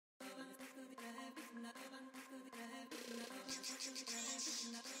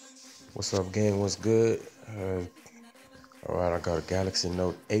What's up, gang? What's good? Alright, I got a Galaxy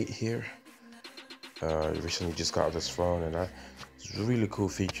Note 8 here. Recently just got this phone, and it's a really cool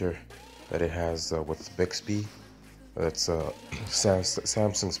feature that it has with Bixby. That's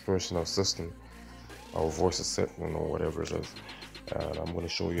Samsung's personal assistant, or voice assistant, or whatever it is. And I'm going to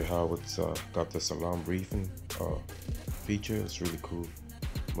show you how it's got this alarm briefing feature. It's really cool.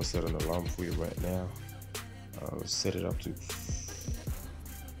 I'm going to set an alarm for you right now. Let's set it up to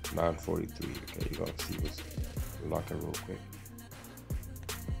 9:43. Okay, you're gonna see what's lock it real quick.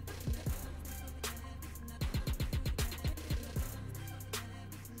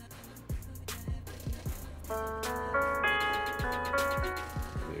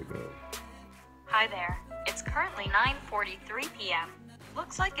 There you go. Hi there. It's currently 9:43 p.m.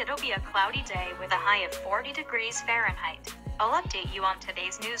 Looks like it'll be a cloudy day with a high of 40 degrees Fahrenheit. I'll update you on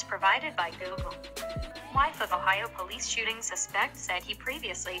today's news provided by Google. Wife of Ohio police shooting suspect said he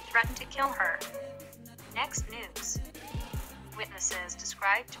previously threatened to kill her. Next news. Witnesses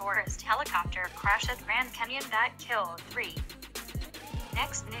describe tourist helicopter crash at Grand Canyon that killed 3.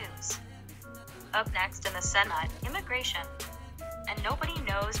 Next news. Up next in the Senate, immigration. And nobody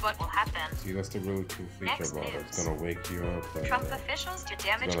knows what will happen. See, that's the really cool feature Next about it. news. It's gonna wake you up. And, Trump officials do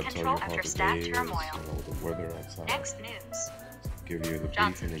damage it's gonna control tell you after how staff the day turmoil. is, the weather outside. Next news. Give you the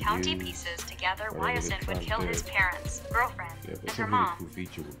Johnson briefing County and pieces together whatever why they're Asin would trying to kill do. his parents, girlfriend, Yeah, but and it's a her really mom. cool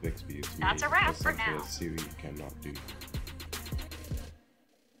feature with Bixby. It's That's a amazing. wrap That's for something now. that Siri cannot do.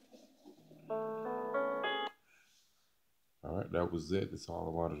 Alright, that was it. That's all I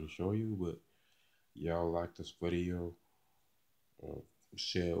wanted to show you. But y'all like this video, or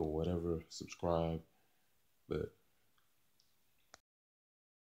share or whatever, subscribe. But